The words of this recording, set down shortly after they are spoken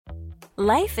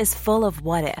Life is full of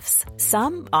what-ifs.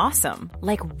 Some awesome,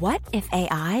 like what if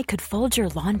AI could fold your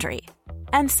laundry?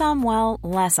 And some, well,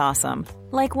 less awesome,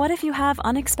 like what if you have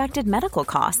unexpected medical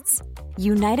costs?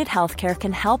 United Healthcare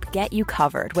can help get you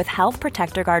covered with Health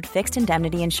Protector Guard fixed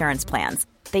indemnity insurance plans.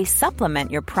 They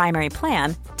supplement your primary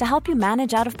plan to help you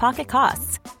manage out-of-pocket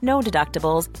costs. No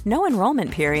deductibles, no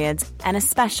enrollment periods, and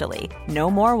especially no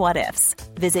more what-ifs.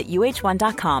 Visit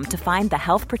uh1.com to find the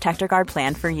Health Protector Guard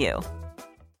plan for you.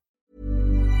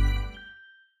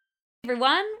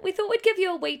 Everyone, we thought we'd give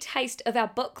you a wee taste of our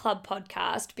book club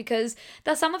podcast because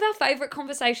they're some of our favourite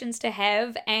conversations to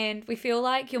have, and we feel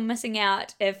like you're missing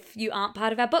out if you aren't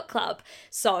part of our book club.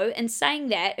 So, in saying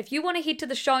that, if you want to head to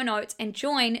the show notes and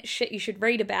join Shit You Should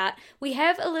Read About, we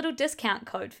have a little discount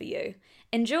code for you.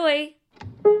 Enjoy!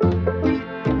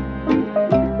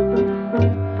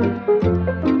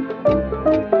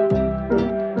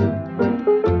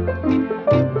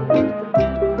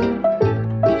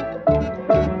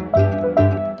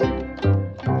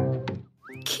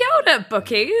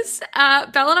 Bookies.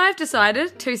 Belle and I have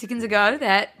decided 2 seconds ago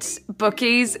that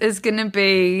Bookies is going to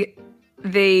be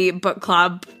the book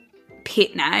club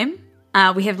pet name.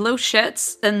 We have little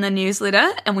shits in the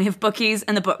newsletter and we have Bookies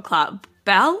in the book club.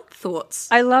 Belle, thoughts?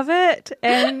 I love it,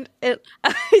 and it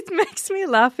makes me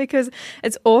laugh because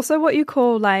it's also what you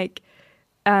call like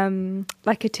a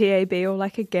TAB or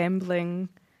like a gambling.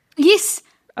 Yes.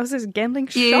 I was a gambling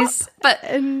yes, shop but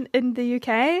in the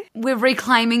UK. We're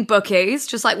reclaiming Bookies,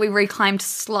 just like we reclaimed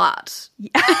slut.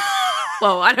 Yeah.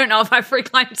 Well, I don't know if I've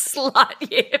reclaimed slut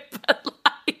yet, but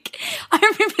like I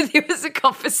remember there was a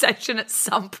conversation at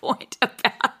some point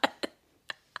about it.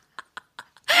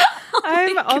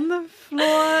 I'm on the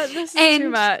floor. This is too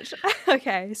much.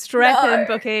 Okay, strap in,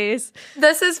 Bookies.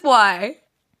 This is why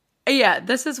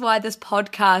this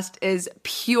podcast is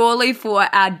purely for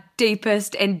our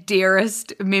deepest and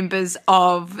dearest members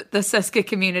of the SYSCA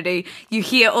community. You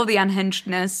hear all the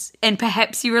unhingedness and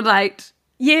perhaps you relate.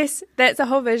 Yes, that's the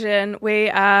whole vision.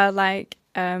 We are like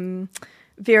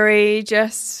very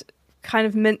just kind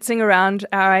of mincing around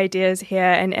our ideas here.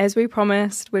 And as we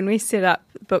promised when we set up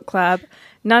book club,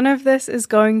 none of this is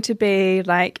going to be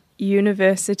like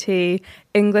university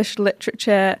English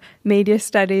literature, media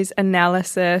studies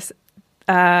analysis,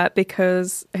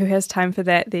 because who has time for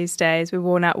that these days? We're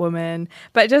worn out women.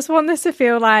 But just want this to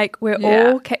feel like we're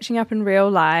all catching up in real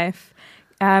life,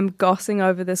 gossing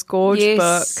over this gorge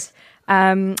book,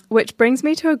 which brings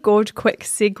me to a gorge quick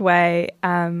segue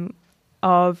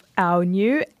of our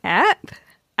new app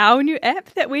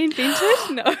that we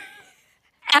invented. No.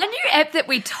 Our new app that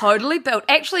we totally built.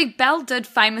 Actually, Belle did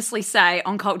famously say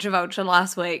on Culture Vulture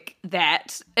last week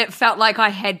that it felt like I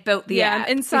had built the app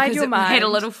inside your mind. It had a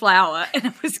little flower and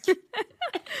it was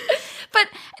But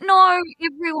no,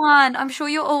 everyone, I'm sure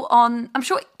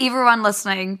everyone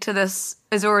listening to this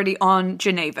is already on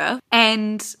Geneva,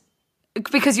 and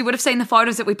because you would have seen the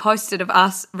photos that we posted of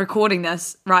us recording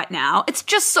this right now. It's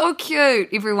just so cute,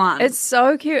 everyone. It's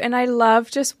so cute, and I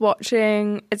love just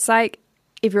watching. It's like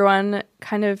everyone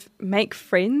kind of make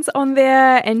friends on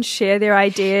there and share their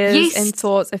ideas and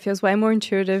thoughts. It feels way more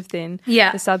intuitive than the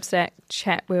Substack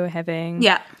chat we were having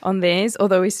on theirs,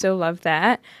 although we still love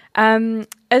that.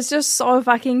 It's just so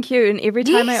fucking cute, and every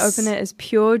time I open it is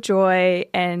pure joy,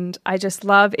 and I just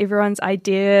love everyone's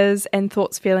ideas and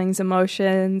thoughts, feelings,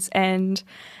 emotions, and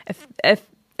if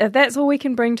that's all we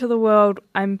can bring to the world,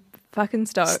 I'm fucking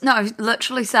stoked. No,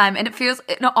 literally same. And it feels,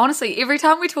 no, honestly, every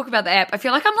time we talk about the app, I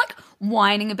feel like I'm like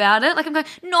whining about it. Like I'm going,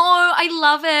 no, I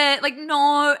love it. Like,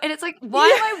 no. And it's like, why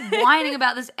am I whining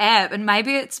about this app? And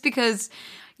maybe it's because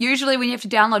usually when you have to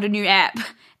download a new app,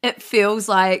 it feels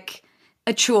like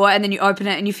a chore, and then you open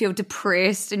it and you feel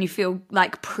depressed and you feel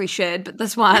like pressured. But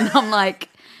this one, I'm like,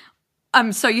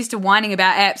 I'm so used to whining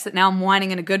about apps that now I'm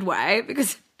whining in a good way,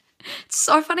 because it's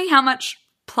so funny how much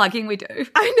plugging we do.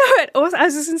 I know it. Also, I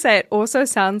was just going to say, it also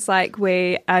sounds like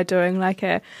we are doing like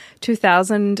a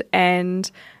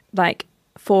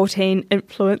 2014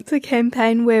 influencer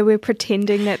campaign where we're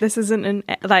pretending that this isn't an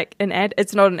ad.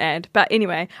 It's not an ad. But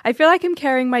anyway, I feel like I'm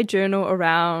carrying my journal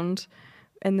around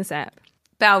in this app.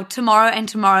 Belle, tomorrow and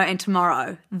tomorrow and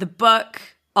tomorrow, the book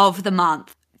of the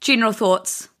month. General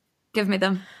thoughts. Give me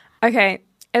them. Okay.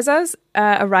 As I was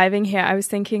arriving here, I was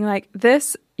thinking like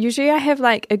this. Usually I have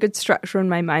like a good structure in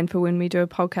my mind for when we do a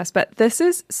podcast, but this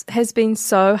has been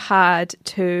so hard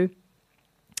to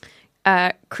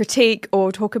critique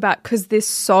or talk about because there's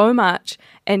so much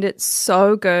and it's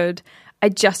so good. I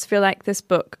just feel like this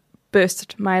book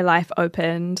burst my life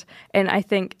open, and I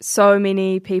think so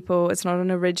many people, it's not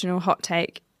an original hot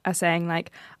take, are saying,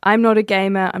 like, I'm not a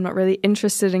gamer, I'm not really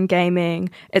interested in gaming.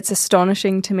 It's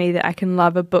astonishing to me that I can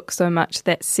love a book so much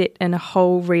that's set in a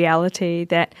whole reality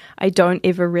that I don't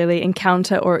ever really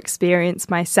encounter or experience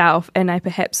myself, and I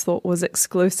perhaps thought was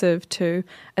exclusive to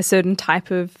a certain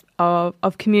type of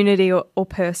community or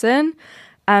person.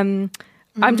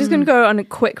 I'm just going to go on a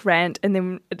quick rant, and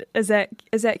then is that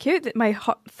cute? My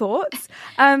hot thoughts.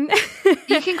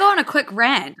 You can go on a quick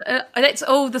rant. That's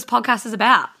all this podcast is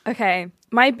about. Okay,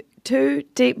 my two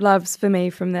deep loves for me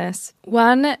from this.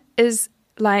 One is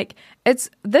like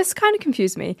this kind of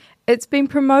confused me. It's been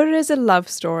promoted as a love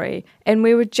story, and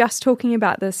we were just talking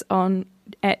about this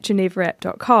at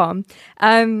genevaapp.com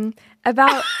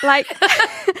about like.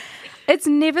 It's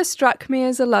never struck me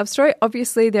as a love story.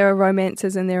 Obviously, there are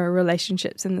romances and there are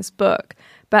relationships in this book.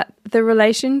 But the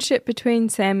relationship between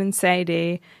Sam and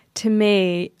Sadie, to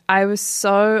me, I was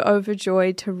so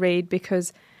overjoyed to read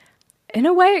because, in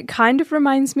a way, it kind of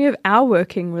reminds me of our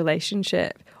working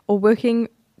relationship or working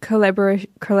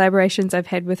collaborations I've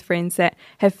had with friends that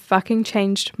have fucking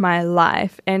changed my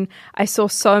life. And I saw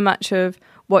so much of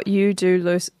what you do,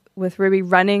 Luce, with Ruby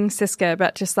running SYSCA,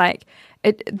 but just like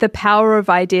the power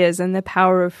of ideas and the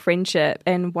power of friendship,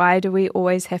 and why do we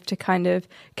always have to kind of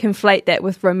conflate that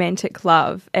with romantic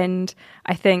love? And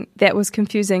I think that was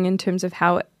confusing in terms of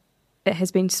how it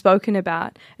has been spoken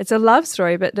about. It's a love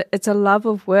story, but it's a love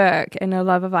of work and a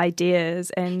love of ideas.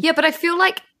 And yeah, but I feel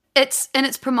like it's in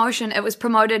its promotion, it was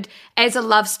promoted as a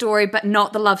love story, but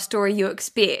not the love story you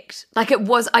expect. Like it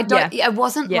was, it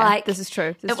wasn't like, this is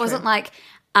true. It wasn't like,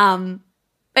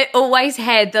 it always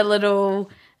had the little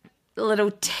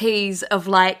tease of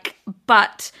like,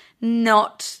 but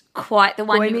not quite the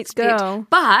one boy you meets expect. girl.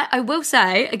 But I will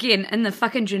say, again, in the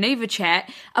fucking Geneva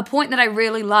chat, a point that I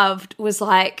really loved was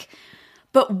like,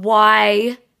 but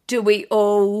why do we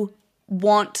all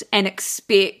want and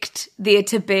expect there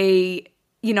to be,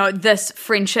 you know, this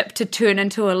friendship to turn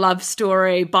into a love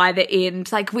story by the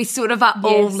end? Like we sort of are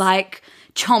all like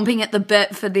chomping at the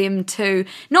bit for them to,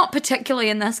 not particularly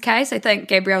in this case. I think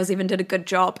Gabrielle's even did a good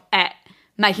job at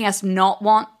making us not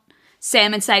want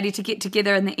Sam and Sadie to get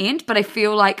together in the end, but I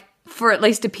feel like for at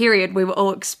least a period we were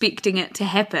all expecting it to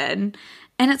happen.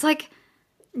 And it's like,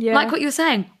 like what you were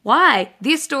saying, why?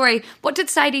 Their story, what did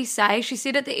Sadie say? She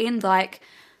said at the end, like,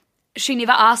 she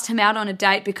never asked him out on a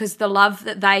date because the love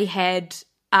that they had,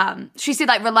 she said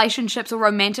like relationships or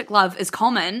romantic love is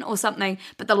common or something,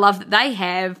 but the love that they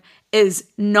have is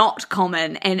not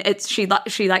common, and she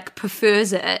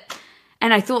prefers it.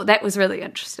 And I thought that was really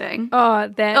interesting.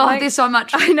 There's so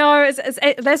much. I know.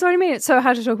 That's what I mean. It's so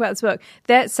hard to talk about this book.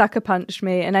 That sucker punched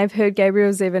me. And I've heard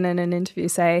Gabriel Zevin in an interview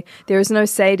say, there is no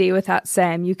Sadie without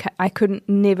Sam. I couldn't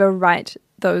never write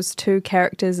those two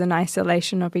characters in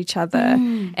isolation of each other.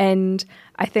 And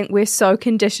I think we're so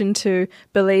conditioned to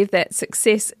believe that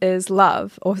success is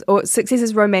love or success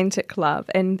is romantic love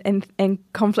and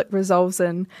conflict resolves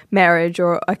in marriage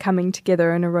or a coming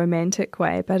together in a romantic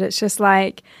way. But it's just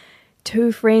like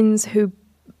two friends who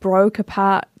broke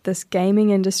apart this gaming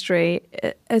industry.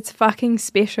 It's fucking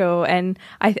special, and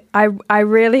I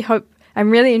really hope,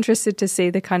 I'm really interested to see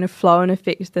the kind of flow and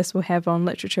effect this will have on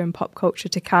literature and pop culture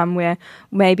to come, where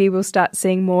maybe we'll start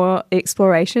seeing more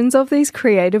explorations of these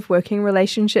creative working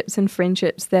relationships and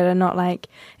friendships that are not like,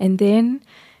 and then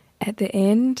at the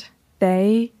end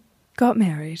they got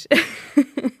married.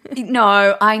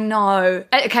 No, I know.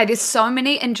 Okay, there's so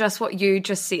many in just what you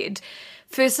just said.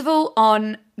 First of all,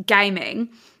 on gaming,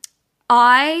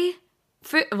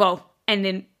 first of all,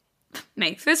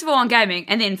 on gaming,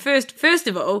 and then first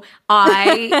of all,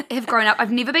 I have grown up.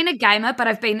 I've never been a gamer, but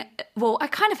I've been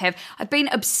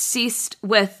obsessed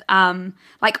with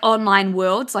like online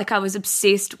worlds. Like I was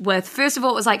obsessed with, first of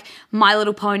all, it was like My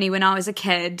Little Pony when I was a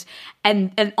kid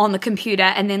and on the computer,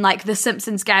 and then like the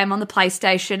Simpsons game on the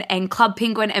PlayStation, and Club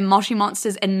Penguin and Moshi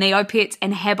Monsters and Neopets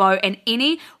and Habbo, and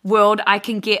any world I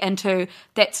can get into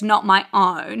that's not my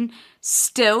own,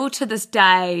 still to this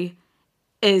day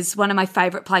is one of my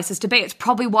favorite places to be. It's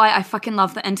probably why I fucking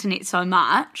love the internet so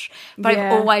much. But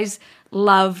I've always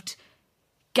loved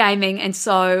gaming. And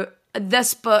so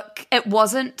this book, it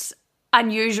wasn't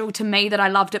unusual to me that I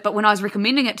loved it. But when I was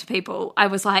recommending it to people, I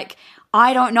was like,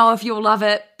 I don't know if you'll love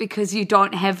it because you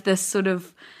don't have this sort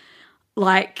of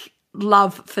like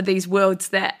love for these worlds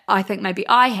that I think maybe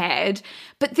I had.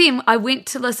 But then I went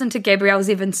to listen to Gabrielle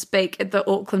Zevin speak at the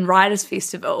Auckland Writers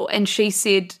Festival, and she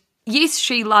said, yes,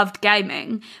 she loved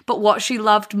gaming, but what she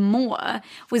loved more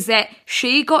was that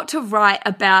she got to write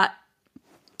about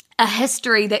a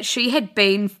history that she had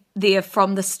been there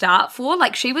from the start for.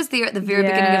 Like, she was there at the very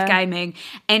beginning of gaming,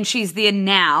 and she's there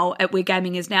now at where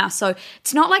gaming is now. So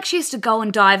it's not like she has to go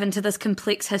and dive into this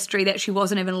complex history that she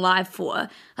wasn't even alive for.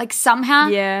 Like, somehow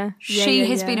she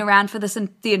has been around for this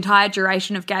the entire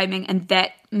duration of gaming, and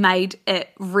that made it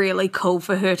really cool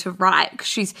for her to write.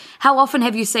 'Cause how often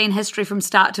have you seen history from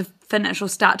start to finish or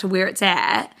start to where it's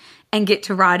at and get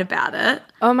to write about it?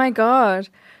 Oh my God.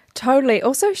 Totally.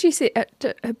 Also, she said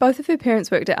both of her parents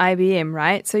worked at IBM,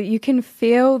 right? So you can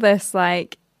feel this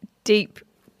like deep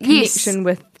connection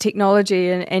with technology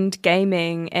and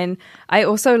gaming. And I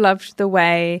also loved the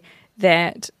way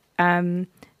that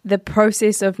the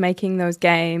process of making those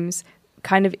games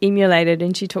kind of emulated,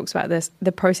 and she talks about this,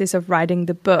 the process of writing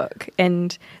the book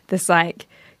and this like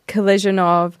collision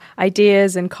of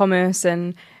ideas and commerce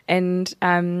and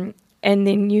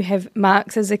then you have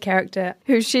Marx as a character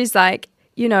who she's like,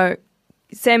 you know,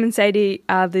 Sam and Sadie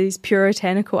are these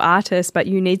puritanical artists, but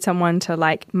you need someone to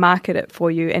like market it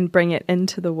for you and bring it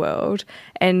into the world.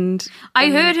 And I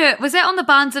heard her, was that on the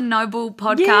Barnes and Noble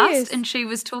podcast? Yes. And she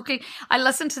was talking, I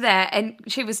listened to that, and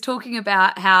she was talking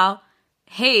about how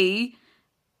he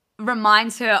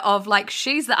reminds her of, like,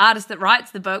 she's the artist that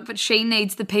writes the book, but she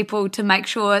needs the people to make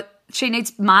sure, she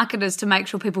needs marketers to make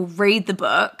sure people read the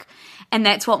book. And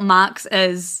that's what Marx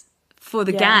is for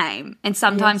the game. And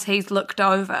sometimes he's looked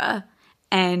over,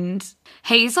 and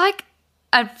he's like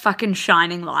a fucking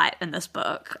shining light in this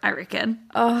book, I reckon.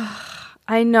 Oh,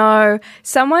 I know.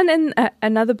 Someone in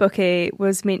another bookie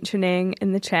was mentioning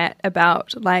in the chat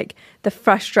about like the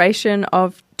frustration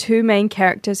of two main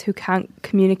characters who can't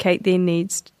communicate their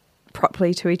needs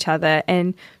properly to each other.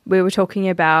 And we were talking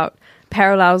about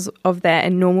parallels of that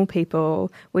in normal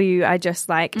people, where you are just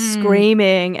like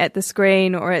screaming at the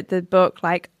screen or at the book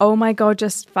like, oh my God,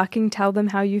 just fucking tell them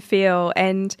how you feel.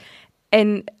 And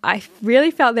I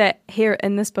really felt that here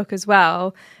in this book as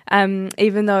well,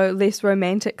 even though less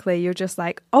romantically, you're just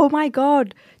like, oh my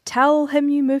God, tell him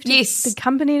you moved the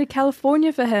company to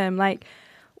California for him. Like,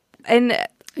 and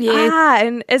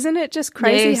isn't it just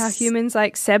crazy how humans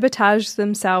like sabotage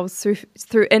themselves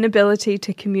through inability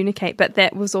to communicate? But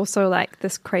that was also like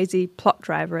this crazy plot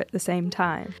driver at the same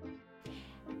time.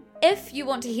 If you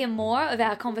want to hear more of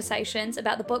our conversations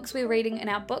about the books we're reading in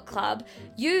our book club,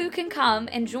 you can come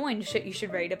and join Shit You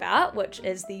Should Read About, which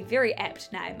is the very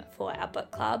apt name for our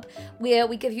book club, where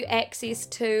we give you access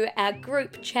to our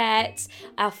group chats,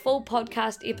 our full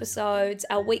podcast episodes,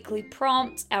 our weekly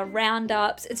prompts, our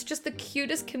roundups. It's just the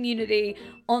cutest community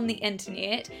on the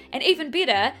internet. And even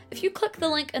better, if you click the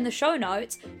link in the show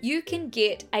notes, you can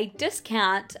get a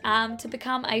discount to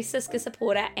become a SYSCA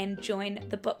supporter and join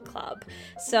the book club.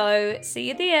 So see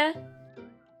you there.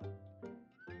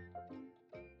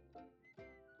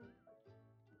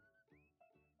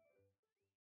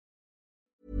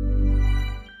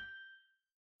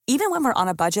 Even when we're on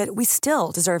a budget, we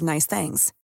still deserve nice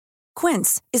things.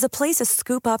 Quince is a place to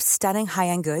scoop up stunning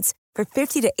high-end goods for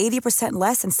 50 to 80%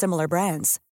 less than similar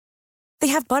brands. They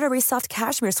have buttery soft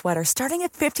cashmere sweaters starting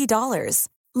at $50,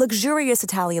 luxurious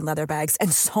Italian leather bags,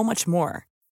 and so much more.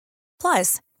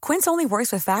 Plus, Quince only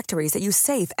works with factories that use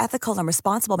safe, ethical, and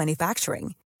responsible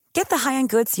manufacturing. Get the high-end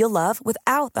goods you'll love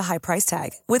without the high price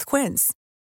tag with Quince.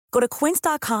 Go to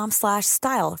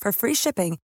quince.com/style for free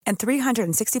shipping and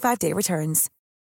 365-day returns.